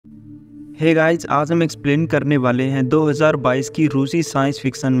Hey guys, आज हम explain करने वाले हैं 2022 की रूसी साइंस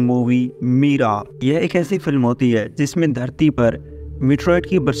फिक्शन मूवी मीरा। यह एक ऐसी फिल्म होती है जिसमें धरती पर मीटरॉइड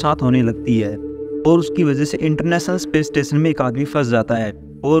की बरसात होने लगती है और उसकी वजह से इंटरनेशनल स्पेस स्टेशन में एक आदमी फंस जाता है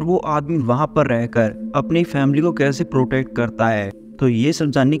और वो आदमी वहां पर रहकर अपनी फैमिली को कैसे प्रोटेक्ट करता है। तो ये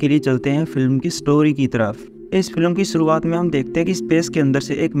सब जानने के लिए चलते हैं फिल्म की स्टोरी की तरफ। इस फिल्म की शुरुआत में हम देखते हैं कि स्पेस के अंदर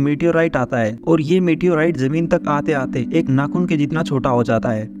से एक मीटियोराइट आता है और ये मीटियोराइट जमीन तक आते आते एक नाखून के जितना छोटा हो जाता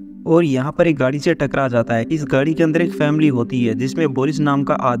है और यहाँ पर एक गाड़ी से टकरा जाता है। इस गाड़ी के अंदर एक फैमिली होती है जिसमें बोरिस नाम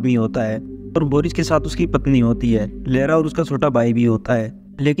का आदमी होता है और बोरिस के साथ उसकी पत्नी होती है लेरा और उसका छोटा भाई भी होता है।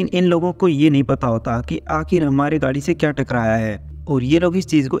 लेकिन इन लोगों को ये नहीं पता होता कि आखिर हमारे गाड़ी से क्या टकराया है और ये लोग इस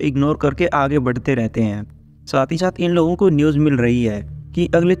चीज़ को इग्नोर करके आगे बढ़ते रहते हैं। साथ ही साथ इन लोगों को न्यूज़ मिल रही है कि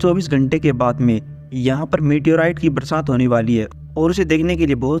अगले 24 घंटे के बाद में यहाँ पर मीटियोराइट की बरसात होने वाली है और उसे देखने के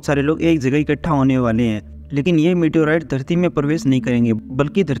लिए बहुत सारे लोग एक जगह इकट्ठा होने वाले हैं। लेकिन ये मीटियोराइट धरती में प्रवेश नहीं करेंगे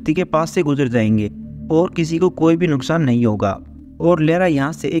बल्कि धरती के पास से गुजर जाएंगे और किसी को कोई भी नुकसान नहीं होगा। और लेरा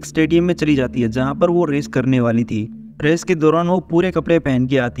यहाँ से एक स्टेडियम में चली जाती है जहाँ पर वो रेस करने वाली थी। रेस के दौरान वो पूरे कपड़े पहन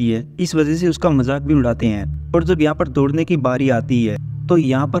के आती है, इस वजह से उसका मजाक भी उड़ाते हैं। और जब यहाँ पर दौड़ने की बारी आती है तो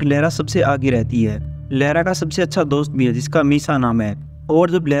यहाँ पर लेरा सबसे आगे रहती है। लेरा का सबसे अच्छा दोस्त भी है जिसका मीसा नाम है।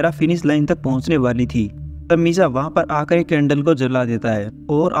 और जब लेरा फिनिश लाइन तक पहुंचने वाली थी तब मीसा वहां पर आकर एक कैंडल को जला देता है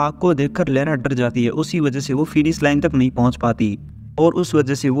और आग को देखकर लेरा डर जाती है। उसी वजह से वो फिनिश लाइन तक नहीं पहुंच पाती और उस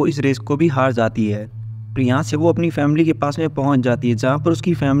वजह से वो इस रेस को भी हार जाती है। तो यहाँ से वो अपनी फैमिली के पास में पहुंच जाती है जहाँ पर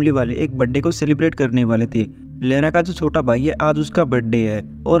उसकी फैमिली वाले एक बर्थडे को सेलिब्रेट करने वाले थे। लेरा का जो छोटा भाई है आज उसका बर्थडे है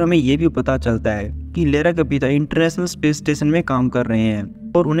और हमें ये भी पता चलता है कि लेरा के पिता इंटरनेशनल स्पेस स्टेशन में काम कर रहे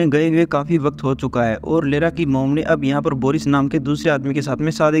हैं और उन्हें गए हुए काफी वक्त हो चुका है। और लेरा की मॉम ने अब यहाँ पर बोरिस नाम के दूसरे आदमी के साथ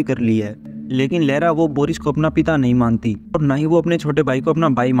में शादी कर ली है। लेकिन लेरा वो बोरिस को अपना पिता नहीं मानती और ना ही वो अपने छोटे भाई को अपना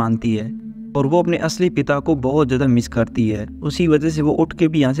भाई मानती है और वो अपने असली पिता को बहुत ज्यादा मिस करती है। उसी वजह से वो उठ के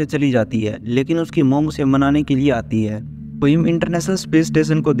भी यहाँ से चली जाती है लेकिन उसकी मॉम उसे मनाने के लिए आती है। तो हम इंटरनेशनल स्पेस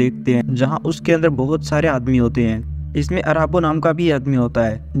स्टेशन को देखते हैं जहाँ उसके अंदर बहुत सारे आदमी होते हैं। इसमें अराबो नाम का भी आदमी होता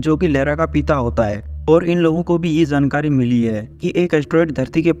है जो कि लेरा का पिता होता है। और इन लोगों को भी ये जानकारी मिली है कि एक एस्टेरॉइड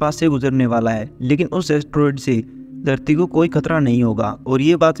धरती के पास से गुजरने वाला है लेकिन उस एस्टेरॉइड से धरती को कोई खतरा नहीं होगा। और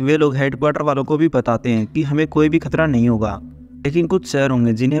ये बात वे लोग हेडक्वार्टर वालों को भी बताते हैं कि हमें कोई भी खतरा नहीं होगा, लेकिन कुछ शहर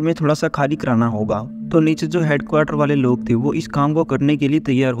होंगे जिन्हें हमें थोड़ा सा खाली कराना होगा। तो नीचे जो हेडक्वार्टर वाले लोग थे वो इस काम को करने के लिए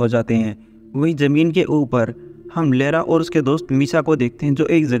तैयार हो जाते हैं। वहीं जमीन के ऊपर हम लेरा और उसके दोस्त मीसा को देखते हैं जो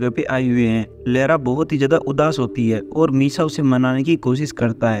एक जगह पे आए हुए हैं। लेरा बहुत ही ज्यादा उदास होती है और मीसा उसे मनाने की कोशिश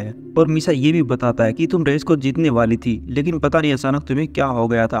करता है और मीसा ये भी बताता है कि तुम रेस को जीतने वाली थी लेकिन पता नहीं अचानक तुम्हें क्या हो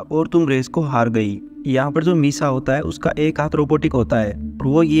गया था और तुम रेस को हार गई। यहाँ पर जो मीसा होता है उसका एक हाथ रोबोटिक होता है और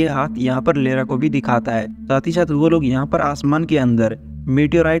वो ये हाथ यहाँ पर लेरा को भी दिखाता है। साथ ही साथ वो लोग यहाँ पर आसमान के अंदर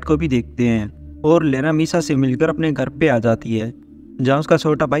मीटियोराइट को भी देखते हैं और लेरा मीसा से मिलकर अपने घर पे आ जाती है जहाँ उसका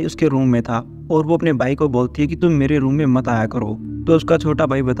छोटा भाई उसके रूम में था और वो अपने भाई को बोलती है कि तुम मेरे रूम में मत आया करो। तो उसका छोटा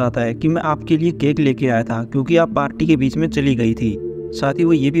भाई बताता है कि मैं आपके लिए केक लेके आया था क्योंकि आप पार्टी के बीच में चली गई थी। साथ ही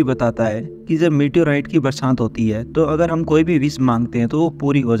वो ये भी बताता है कि जब मीटियोराइट की बरसात होती है तो अगर हम कोई भी विश मांगते हैं तो वो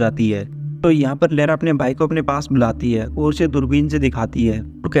पूरी हो जाती है। तो यहाँ पर लेरा अपने भाई को अपने पास बुलाती है और उसे दूरबीन से दिखाती है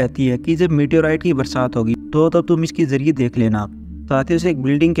और कहती है कि जब मीटियोराइट की बरसात होगी तो तब तुम इसके जरिए देख लेना। साथ ही उसे एक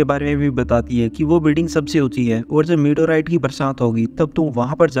बिल्डिंग के बारे में भी बताती है कि वो बिल्डिंग सबसे ऊंची है और जब मीटियोराइट की बरसात होगी तब तुम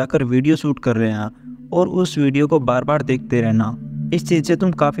वहां पर जाकर वीडियो शूट कर रहना और उस वीडियो को बार बार देखते रहना। इस चीज से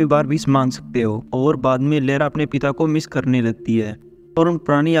तुम काफी बार विश मांग सकते हो। और बाद में लेरा अपने पिता को मिस करने लगती है और उन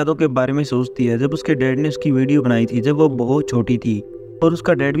पुरानी यादों के बारे में सोचती है जब उसके डैड ने उसकी वीडियो बनाई थी जब वो बहुत छोटी थी और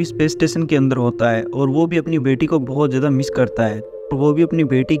उसका डैड भी स्पेस स्टेशन के अंदर होता है और वो भी अपनी बेटी को बहुत ज़्यादा मिस करता है और वो भी अपनी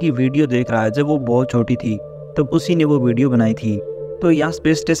बेटी की वीडियो देख रहा है जब वो बहुत छोटी थी तब उसी ने वो वीडियो बनाई थी। तो यहाँ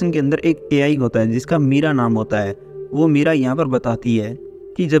स्पेस स्टेशन के अंदर एक एआई होता है जिसका मीरा नाम होता है। वो मीरा यहाँ पर बताती है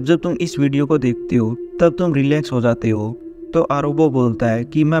कि जब जब तुम इस वीडियो को देखते हो तब तुम रिलैक्स हो जाते हो। तो आरोबो बोलता है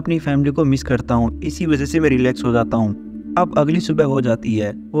कि मैं अपनी फैमिली को मिस करता हूँ, इसी वजह से मैं रिलैक्स हो जाता हूँ। अब अगली सुबह हो जाती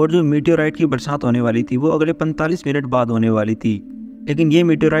है और जो मीटियोराइट की बरसात होने वाली थी वो अगले 45 मिनट बाद होने वाली थी। लेकिन ये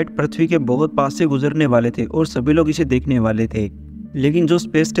मीटियोराइट पृथ्वी के बहुत पास से गुजरने वाले थे और सभी लोग इसे देखने वाले थे। लेकिन जो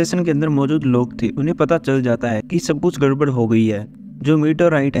स्पेस स्टेशन के अंदर मौजूद लोग थे उन्हें पता चल जाता है कि सब कुछ गड़बड़ हो गई है। जो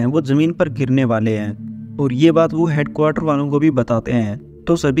मीटियोराइट हैं वो जमीन पर गिरने वाले हैं और ये बात वो हेडक्वार्टर वालों को भी बताते हैं।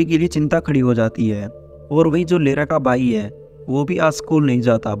 तो सभी के लिए चिंता खड़ी हो जाती है। और वही जो लेरा का भाई है वो भी आज स्कूल नहीं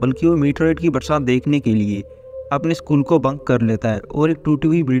जाता बल्कि वो मीटियोराइट की बरसात देखने के लिए अपने स्कूल को बंक कर लेता है और एक टूटी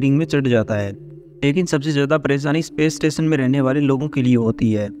हुई बिल्डिंग में चढ़ जाता है। लेकिन सबसे ज़्यादा परेशानी स्पेस स्टेशन में रहने वाले लोगों के लिए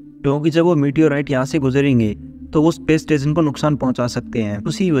होती है क्योंकि जब वो मीटियोराइट यहाँ से गुजरेंगे तो वो स्पेस स्टेशन को नुकसान पहुंचा सकते हैं।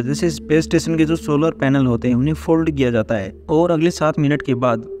 उसी वजह से स्पेस स्टेशन के जो सोलर पैनल होते हैं उन्हें फोल्ड किया जाता है और अगले 7 मिनट के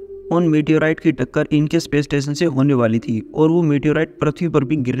बाद उन मीटियोराइट की टक्कर इनके स्पेस स्टेशन से होने वाली थी और वो मीटियोराइट पृथ्वी पर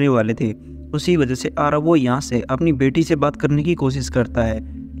भी गिरने वाले थे। उसी वजह से वो यहाँ से अपनी बेटी से बात करने की कोशिश करता है,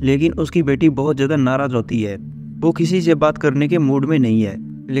 लेकिन उसकी बेटी बहुत ज़्यादा नाराज़ होती है। वो किसी से बात करने के मूड में नहीं है।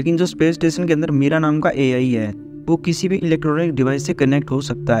 लेकिन जो स्पेस स्टेशन के अंदर मीरा नाम का एआई है, वो किसी भी इलेक्ट्रॉनिक डिवाइस से कनेक्ट हो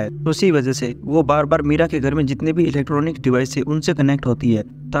सकता है। उसी वजह से वो बार बार मीरा के घर में जितने भी इलेक्ट्रॉनिक डिवाइस है उनसे कनेक्ट होती है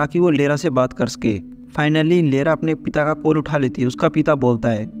ताकि वो लेरा से बात कर सके। फाइनली लेरा अपने पिता का कॉल उठा लेती है। उसका पिता बोलता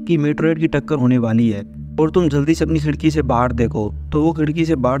है कि मीटरॉइड की टक्कर होने वाली है और तुम जल्दी से अपनी खिड़की से बाहर देखो। तो वो खिड़की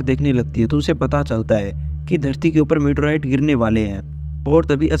से बाहर देखने लगती है तो उसे पता चलता है कि धरती के ऊपर मीटरॉइड गिरने वाले हैं। और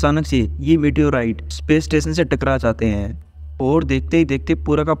तभी अचानक से ये मीटियोराइट स्पेस स्टेशन से टकरा जाते हैं और देखते ही देखते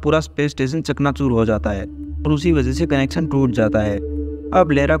पूरा का पूरा स्पेस स्टेशन चकनाचूर हो जाता है और उसी वजह से कनेक्शन टूट जाता है।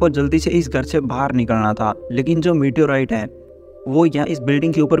 अब लेरा को जल्दी से इस घर से बाहर निकलना था, लेकिन जो मीटियोराइट है वो यहाँ इस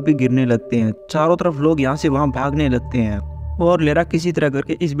बिल्डिंग के ऊपर भी गिरने लगते हैं। चारों तरफ लोग यहाँ से वहाँ भागने लगते हैं और लेरा किसी तरह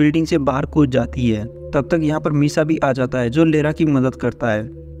करके इस बिल्डिंग से बाहर कूद जाती है। तब तक यहाँ पर मीसा भी आ जाता है जो लेरा की मदद करता है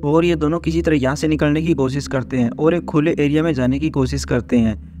और ये दोनों किसी तरह यहाँ से निकलने की कोशिश करते हैं और एक खुले एरिया में जाने की कोशिश करते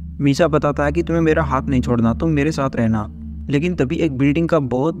हैं। मीसा बताता है कि तुम्हें मेरा हाथ नहीं छोड़ना, तुम मेरे साथ रहना। लेकिन तभी एक बिल्डिंग का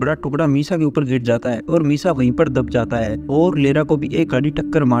बहुत बड़ा टुकड़ा मीसा के ऊपर गिर जाता है और मीसा वहीं पर दब जाता है और लेरा को भी एक गाड़ी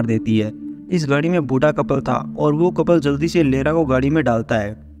टक्कर मार देती है। इस गाड़ी में बूढ़ा कपल था और वो कपल जल्दी से लेरा को गाड़ी में डालता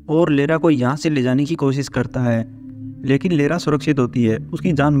है और लेरा को यहाँ से ले जाने की कोशिश करता है। लेकिन लेरा सुरक्षित होती है,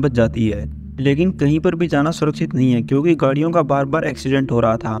 उसकी जान बच जाती है। लेकिन कहीं पर भी जाना सुरक्षित नहीं है क्योंकि गाड़ियों का बार बार एक्सीडेंट हो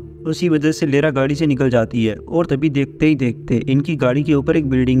रहा था। उसी वजह से लेरा गाड़ी से निकल जाती है और तभी देखते ही देखते इनकी गाड़ी के ऊपर एक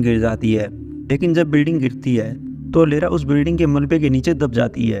बिल्डिंग गिर जाती है। लेकिन जब बिल्डिंग गिरती है तो लेरा उस बिल्डिंग के मलबे के नीचे दब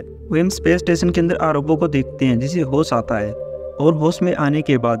जाती है। वो हम स्पेस स्टेशन के अंदर आरोपों को देखते हैं जिसे होश आता है और होश में आने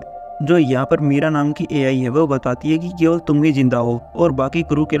के बाद जो यहाँ पर मीरा नाम की एआई है वो बताती है कि केवल तुम ही जिंदा हो और बाकी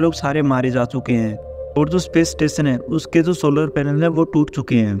क्रू के लोग सारे मारे जा चुके हैं और जो स्पेस स्टेशन है उसके जो सोलर पैनल है वो टूट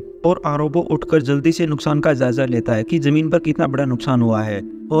चुके हैं। और आरोपो उठकर जल्दी से नुकसान का जायजा लेता है कि जमीन पर कितना बड़ा नुकसान हुआ है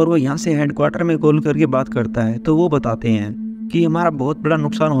और वो यहाँ से हेडक्वार्टर में कॉल करके बात करता है तो वो बताते हैं कि हमारा बहुत बड़ा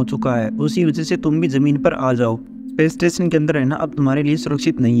नुकसान हो चुका है, उसी वजह से तुम भी जमीन पर आ जाओ। स्पेस स्टेशन के अंदर रहना अब तुम्हारे लिए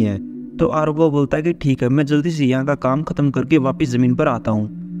सुरक्षित नहीं है। तो आरोपो बोलता है कि ठीक है, मैं जल्दी से यहाँ का काम खत्म करके वापस जमीन पर आता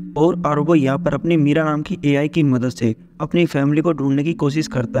हूँ। और आरोपो यहाँ पर अपनी मीरा नाम की एआई की मदद से अपनी फैमिली को ढूंढने की कोशिश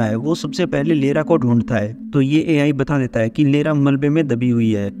करता है। वो सबसे पहले लेरा को ढूंढता है तो ये एआई बता देता है कि लेरा मलबे में दबी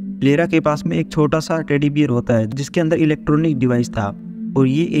हुई है। लेरा के पास में एक छोटा सा टेडी बियर होता है जिसके अंदर इलेक्ट्रॉनिक डिवाइस था और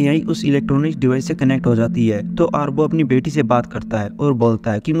ये एआई उस इलेक्ट्रॉनिक डिवाइस से कनेक्ट हो जाती है। तो आरोपो अपनी बेटी से बात करता है और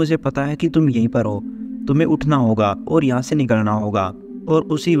बोलता है कि मुझे पता है कि तुम यहीं पर हो, तुम्हें उठना होगा और यहाँ से निकलना होगा। और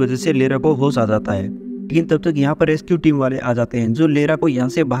उसी वजह से लेरा को होश आ जाता है। लेकिन तब तक यहाँ पर रेस्क्यू टीम वाले आ जाते हैं जो लेरा को यहाँ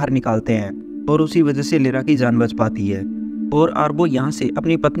से बाहर निकालते हैं और उसी वजह से लेरा की जान बच पाती है। और आरोपो यहाँ से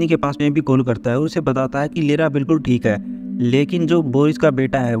अपनी पत्नी के पास में भी कॉल करता है और उसे बताता है कि लेरा बिल्कुल ठीक है, लेकिन जो बोरिस का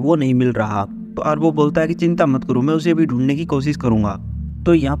बेटा है वो नहीं मिल रहा। तो आरोपो बोलता है कि चिंता मत करो, मैं उसे भी ढूंढने की कोशिश करूंगा।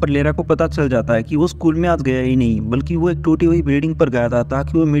 तो यहाँ पर लेरा को पता चल जाता है कि वो स्कूल में आज गया ही नहीं, बल्कि वो एक टूटी हुई बिल्डिंग पर गया था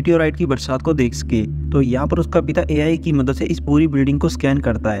ताकि वो मीटियोराइट की बरसात को देख सके। तो यहाँ पर उसका पिता एआई की मदद से इस पूरी बिल्डिंग को स्कैन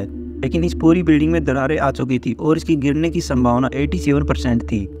करता है, लेकिन इस पूरी बिल्डिंग में दरारें आ चुकी थी और इसकी गिरने की संभावना 87%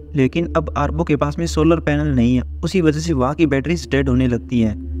 थी। लेकिन अब आरोपो के पास में सोलर पैनल नहीं है, उसी वजह से वहाँ की बैटरीज डेड होने लगती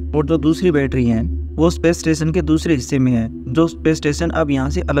हैं और जो दूसरी बैटरी है वो स्पेस स्टेशन के दूसरे हिस्से में है, जो स्पेस स्टेशन अब यहाँ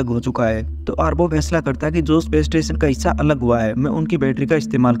से अलग हो चुका है। तो आरोपो फैसला करता है कि जो स्पेस स्टेशन का हिस्सा अलग हुआ है मैं उनकी बैटरी का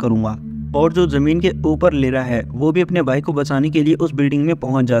इस्तेमाल करूंगा। और जो जमीन के ऊपर लेरा है वो भी अपने भाई को बचाने के लिए उस बिल्डिंग में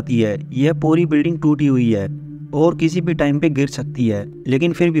पहुंच जाती है। यह पूरी बिल्डिंग टूटी हुई है और किसी भी टाइम पे गिर सकती है,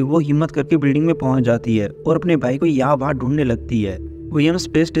 लेकिन फिर भी वो हिम्मत करके बिल्डिंग में पहुंच जाती है और अपने भाई को यहाँ बाहर ढूंढने लगती है। वो यहाँ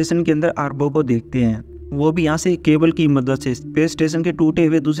स्पेस स्टेशन के अंदर आरोपो को देखते हैं, वो भी यहाँ से केबल की मदद से स्पेस स्टेशन के टूटे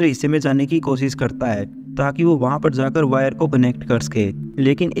हुए दूसरे हिस्से में जाने की कोशिश करता है ताकि वो वहाँ पर जाकर वायर को कनेक्ट कर सके।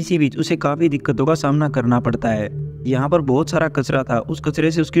 लेकिन इसी बीच उसे काफ़ी दिक्कतों का सामना करना पड़ता है। यहाँ पर बहुत सारा कचरा था, उस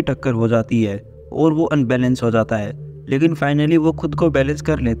कचरे से उसकी टक्कर हो जाती है और वो अनबैलेंस हो जाता है। लेकिन फाइनली वो खुद को बैलेंस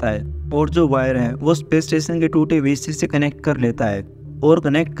कर लेता है और जो वायर है वो स्पेस स्टेशन के टूटे हुए हिस्से से कनेक्ट कर लेता है और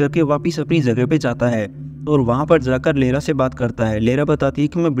कनेक्ट करके वापस अपनी जगह पे जाता है और वहाँ पर जाकर लेरा से बात करता है। लेरा बताती है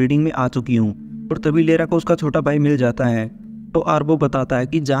कि मैं बिल्डिंग में आ चुकी हूँ और तभी लेरा को उसका छोटा भाई मिल जाता है। तो आरोपो बताता है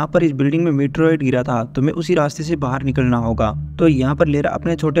कि जहाँ पर इस बिल्डिंग में मीटरॉइड गिरा था तुम्हें उसी रास्ते से बाहर निकलना होगा। तो यहाँ पर लेरा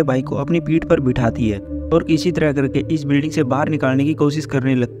अपने छोटे भाई को अपनी पीठ पर बिठाती है और किसी तरह करके इस बिल्डिंग से बाहर निकालने की कोशिश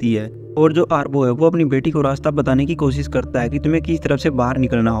करने लगती है। और जो आरोपो है वो अपनी बेटी को रास्ता बताने की कोशिश करता है कि तुम्हें किस तरफ से बाहर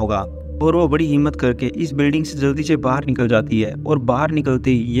निकलना होगा और वो बड़ी हिम्मत करके इस बिल्डिंग से जल्दी से बाहर निकल जाती है और बाहर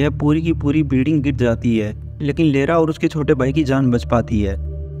निकलते ही यह पूरी की पूरी बिल्डिंग गिर जाती है। लेकिन लेरा और उसके छोटे भाई की जान बच पाती है।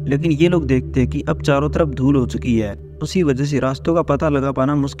 लेकिन ये लोग देखते हैं कि अब चारों तरफ धूल हो चुकी है उसी वजह से रास्तों का पता लगा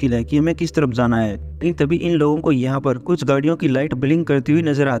पाना मुश्किल है कि हमें किस तरफ जाना है। लेकिन तभी इन लोगों को यहाँ पर कुछ गाड़ियों की लाइट ब्लिंक करती हुई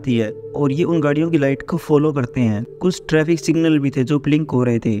नजर आती है और ये उन गाड़ियों की लाइट को फॉलो करते हैं। कुछ ट्रैफिक सिग्नल भी थे जो ब्लिंक हो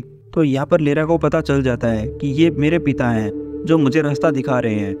रहे थे। तो यहाँ पर लेरा को पता चल जाता है कि ये मेरे पिता हैं जो मुझे रास्ता दिखा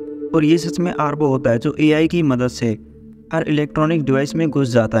रहे हैं। और ये सच में आरबो होता है जो एआई की मदद से हर इलेक्ट्रॉनिक डिवाइस में घुस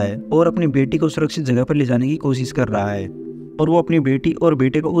जाता है और अपनी बेटी को सुरक्षित जगह पर ले जाने की कोशिश कर रहा है। और वो अपनी बेटी और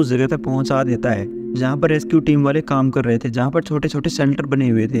बेटे को उस जगह तक पहुंचा देता है जहां पर रेस्क्यू टीम वाले काम कर रहे थे, जहां पर छोटे छोटे शेल्टर बने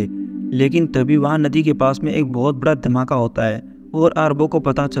हुए थे। लेकिन तभी वहां नदी के पास में एक बहुत बड़ा धमाका होता है और आरबो को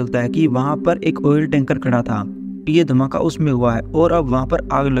पता चलता है कि वहां पर एक ऑयल टैंकर खड़ा था। ये धमाका उसमें हुआ है और अब वहां पर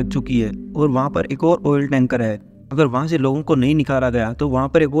आग लग चुकी है और वहां पर एक और ऑयल टैंकर है। अगर वहां से लोगों को नहीं निकाला गया तो वहां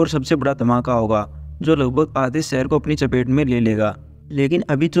पर एक और सबसे बड़ा धमाका होगा जो लगभग आधे शहर को अपनी चपेट में ले लेगा। लेकिन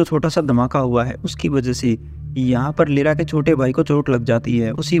अभी जो छोटा सा धमाका हुआ है उसकी वजह से यहाँ पर लेरा के छोटे भाई को चोट लग जाती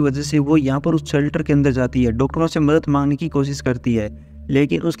है। उसी वजह से वो यहाँ पर उस शेल्टर के अंदर जाती है, डॉक्टरों से मदद मांगने की कोशिश करती है,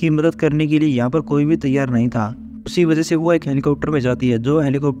 लेकिन उसकी मदद करने के लिए यहाँ पर कोई भी तैयार नहीं था। उसी वजह से वो एक हेलीकॉप्टर में जाती है। जो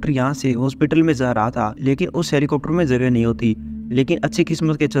हेलीकॉप्टर यहाँ से हॉस्पिटल में जा रहा था, लेकिन उस हेलीकॉप्टर में जगह नहीं होती। लेकिन अच्छी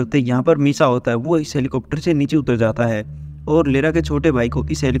किस्मत के चलते यहाँ पर मीसा होता है, वो इस हेलीकॉप्टर से नीचे उतर जाता है और लेरा के छोटे भाई को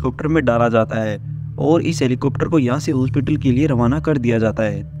इस हेलीकॉप्टर में डाला जाता है और इस हेलीकॉप्टर को यहाँ से हॉस्पिटल के लिए रवाना कर दिया जाता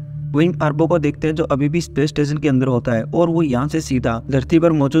है। वहीं आरबो को देखते हैं जो अभी भी स्पेस स्टेशन के अंदर होता है और वो यहाँ से सीधा धरती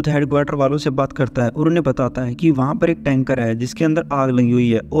पर मौजूद हेडक्वार्टर वालों से बात करता है और उन्हें बताता है कि वहाँ पर एक टैंकर है जिसके अंदर आग लगी हुई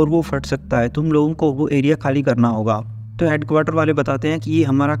है और वो फट सकता है, तुम लोगों को वो एरिया खाली करना होगा। तो हेडक्वार्टर वाले बताते हैं कि ये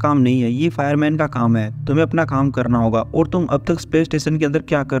हमारा काम नहीं है, ये फायरमैन का काम है, तुम्हें अपना काम करना होगा और तुम अब तक स्पेस स्टेशन के अंदर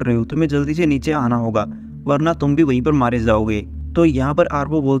क्या कर रहे हो, तुम्हें जल्दी से नीचे आना होगा वरना तुम भी वहीं पर मारे जाओगे। तो यहाँ पर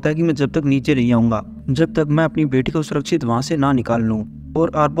आरबो बोलता है कि मैं जब तक नीचे नहीं आऊँगा जब तक मैं अपनी बेटी को सुरक्षित वहाँ से ना निकाल लूँ।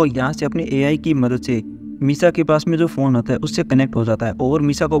 और आरबो यहाँ से अपने एआई की मदद से मीसा के पास में जो फ़ोन होता है उससे कनेक्ट हो जाता है और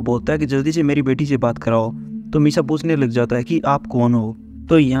मीसा को बोलता है कि जल्दी से मेरी बेटी से बात कराओ। तो मीसा पूछने लग जाता है कि आप कौन हो।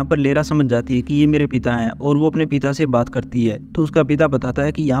 तो यहाँ पर लेरा समझ जाती है कि ये मेरे पिता हैं और वो अपने पिता से बात करती है। तो उसका पिता बताता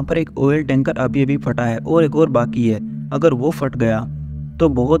है कि यहाँ पर एक ऑयल टैंकर अभी अभी फटा है और एक और बाकी है, अगर वो फट गया तो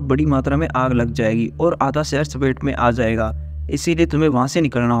बहुत बड़ी मात्रा में आग लग जाएगी और आधा शहर चपेट में आ जाएगा, इसीलिए तुम्हें वहाँ से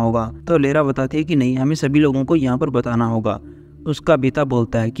निकलना होगा। तो लेरा बताती है कि नहीं, हमें सभी लोगों को यहाँ पर बताना होगा। उसका पिता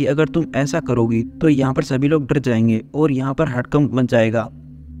बोलता है कि अगर तुम ऐसा करोगी तो यहाँ पर सभी लोग डर जाएंगे और यहाँ पर हड़कंप मच जाएगा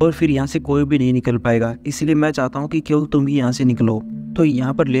और फिर यहाँ से कोई भी नहीं निकल पाएगा, इसलिए मैं चाहता हूँ कि क्यों तुम ही यहाँ से निकलो। तो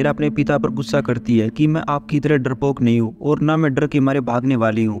यहाँ पर लेरा अपने पिता पर गुस्सा करती है कि मैं आपकी तरह डरपोक नहीं हूँ और ना मैं डर के मारे भागने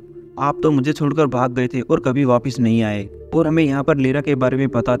वाली हूँ, आप तो मुझे छोड़कर भाग गए थे और कभी वापस नहीं आए। और हमें यहाँ पर लेरा के बारे में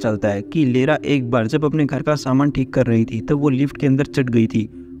पता चलता है कि लेरा एक बार जब अपने घर का सामान ठीक कर रही थी तब वो लिफ्ट के अंदर चढ़ गई थी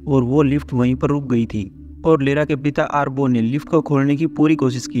और वो लिफ्ट वहीं पर रुक गई थी और लेरा के पिता आरबो ने लिफ्ट को खोलने की पूरी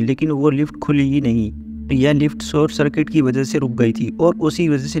कोशिश की लेकिन वो लिफ्ट खुली ही नहीं। यह लिफ्ट शॉर्ट सर्किट की वजह से रुक गई थी और उसी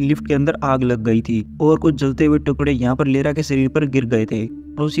वजह से लिफ्ट के अंदर आग लग गई थी और कुछ जलते हुए टुकड़े यहाँ पर लेरा के शरीर पर गिर गए थे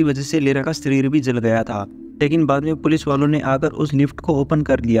और उसी वजह से लेरा का शरीर भी जल गया था। लेकिन बाद में पुलिस वालों ने आकर उस लिफ्ट को ओपन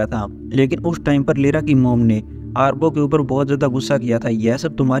कर दिया था। लेकिन उस टाइम पर लेरा की मॉम ने आरबो के ऊपर बहुत ज्यादा गुस्सा किया था, यह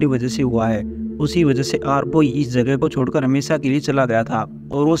सब तुम्हारी वजह से हुआ है। उसी वजह से आरबो इस जगह को छोड़कर हमेशा के लिए चला गया था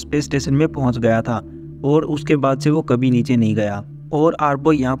और वो स्पेस स्टेशन में पहुंच गया था और उसके बाद से वो कभी नीचे नहीं गया। और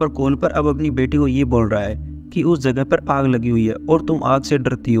आरबो यहाँ पर कॉल पर अब अपनी बेटी को ये बोल रहा है कि उस जगह पर आग लगी हुई है और तुम आग से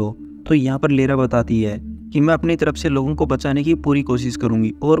डरती हो। तो यहाँ पर लेरा बताती है कि मैं अपनी तरफ से लोगों को बचाने की पूरी कोशिश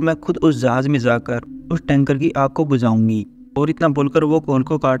करूंगी और मैं खुद उस जहाज में जाकर उस टैंकर की आग को बुझाऊंगी। और इतना बोलकर वो कॉल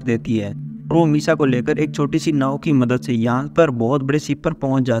को काट देती है और वो मीसा को लेकर एक छोटी सी नाव की मदद से यहाँ पर बहुत बड़े शिप पर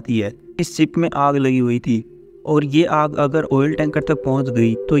पहुंच जाती है। इस शिप में आग लगी हुई थी और ये आग अगर ऑयल टैंकर तक पहुंच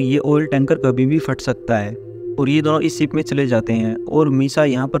गई तो ये ऑयल टैंकर कभी भी फट सकता है। और ये दोनों इस शिप में चले जाते हैं और मीसा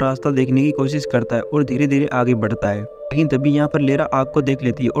यहाँ पर रास्ता देखने की कोशिश करता है और धीरे धीरे आगे बढ़ता है। लेकिन तभी यहाँ पर लेरा आग को देख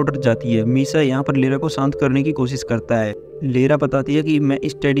लेती है और डर जाती है। मीसा यहाँ पर लेरा को शांत करने की कोशिश करता है। लेरा बताती है कि मैं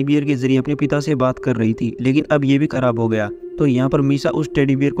इस टेडी बियर के जरिए अपने पिता से बात कर रही थी लेकिन अब ये भी खराब हो गया। तो यहाँ पर मीसा उस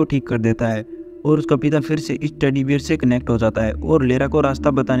टेडी बियर को ठीक कर देता है और उसका पिता फिर से इस टेडी बियर से कनेक्ट हो जाता है और लेरा को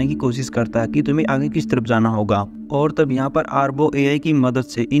रास्ता बताने की कोशिश करता है कि तुम्हें आगे किस तरफ जाना होगा। और तब यहाँ पर आरबो एआई की मदद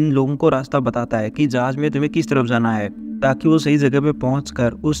से इन लोगों को रास्ता बताता है कि जहाज में तुम्हें किस तरफ जाना है ताकि वो सही जगह पे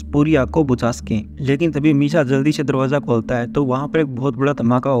पहुंचकर उस पूरी आग को बुझा सकें। लेकिन तभी मीसा जल्दी से दरवाजा खोलता है तो वहाँ पर एक बहुत बड़ा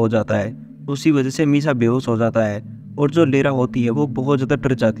धमाका हो जाता है। उसी वजह से मीसा बेहोश हो जाता है और जो लेरा होती है वो बहुत ज़्यादा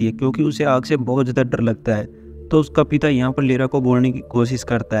डर जाती है क्योंकि उसे आग से बहुत ज़्यादा डर लगता है। तो उसका पिता यहाँ पर लेरा को बोलने की कोशिश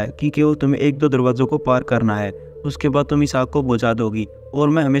करता है कि केवल तुम्हें एक दो दरवाजों को पार करना है, उसके बाद तुम इस आग को बुझा दोगी और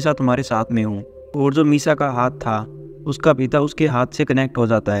मैं हमेशा तुम्हारे साथ में हूँ। और जो मीसा का हाथ था उसका पिता उसके हाथ से कनेक्ट हो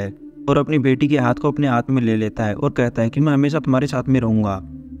जाता है और अपनी बेटी के हाथ को अपने हाथ में ले लेता है और कहता है कि मैं हमेशा तुम्हारे साथ में रहूँगा।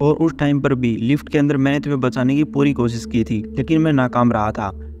 और उस टाइम पर भी लिफ्ट के अंदर मैंने तुम्हें बचाने की पूरी कोशिश की थी लेकिन मैं नाकाम रहा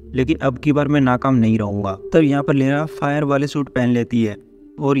था। लेकिन अब की बार मैं नाकाम नहीं रहूँगा। तब यहाँ पर लेरा फायर वाले सूट पहन लेती है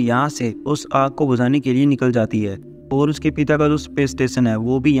और यहाँ से उस आग को बुझाने के लिए निकल जाती है। और उसके पिता का जो स्पेस स्टेशन है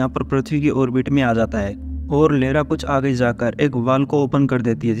वो भी यहाँ पर पृथ्वी की ऑर्बिट में आ जाता है। और लेरा कुछ आगे जाकर एक वाल को ओपन कर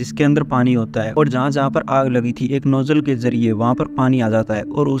देती है जिसके अंदर पानी होता है, और जहाँ जहाँ पर आग लगी थी एक नोजल के जरिए वहाँ पर पानी आ जाता है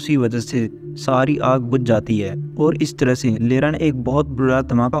और उसी वजह से सारी आग बुझ जाती है। और इस तरह से लेरा ने एक बहुत बुरा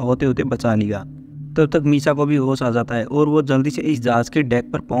धमाका होते होते बचा लिया। तब तक मीसा को भी होश आ जाता है और वो जल्दी से इस जहाज के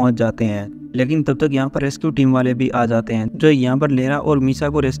डेक पर पहुंच जाते हैं। लेकिन तब तक यहाँ पर रेस्क्यू टीम वाले भी आ जाते हैं जो यहाँ पर लेरा और मीसा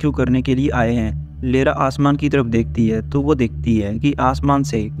को रेस्क्यू करने के लिए आए हैं। लेरा आसमान की तरफ देखती है तो वो देखती है कि आसमान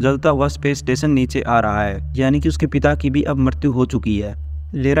से जलता हुआ स्पेस स्टेशन नीचे आ रहा है, यानी कि उसके पिता की भी अब मृत्यु हो चुकी है।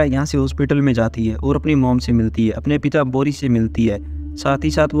 लेरा यहाँ से हॉस्पिटल में जाती है और अपनी मॉम से मिलती है, अपने पिता बोरिस से मिलती है, साथ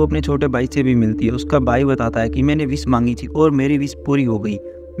ही साथ वो अपने छोटे भाई से भी मिलती है। उसका भाई बताता है कि मैंने विश मांगी थी और मेरी विश पूरी हो गई,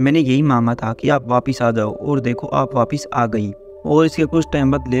 मैंने यही मांगा था कि आप वापस आ जाओ, और देखो आप वापस आ गई। और इसके कुछ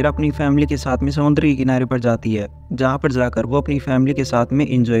टाइम बाद लेरा अपनी फैमिली के साथ में समुद्र के किनारे पर जाती है, जहाँ पर जाकर वो अपनी फैमिली के साथ में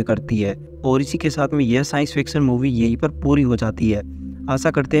एंजॉय करती है। और इसी के साथ में यह साइंस फिक्शन मूवी यहीं पर पूरी हो जाती है।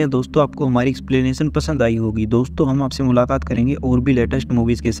 आशा करते हैं दोस्तों आपको हमारी एक्सप्लेनेशन पसंद आई होगी। दोस्तों हम आपसे मुलाकात करेंगे और भी लेटेस्ट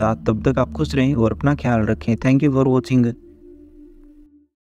मूवीज़ के साथ। तब तक आप खुश रहें और अपना ख्याल रखें। Thank you for watching.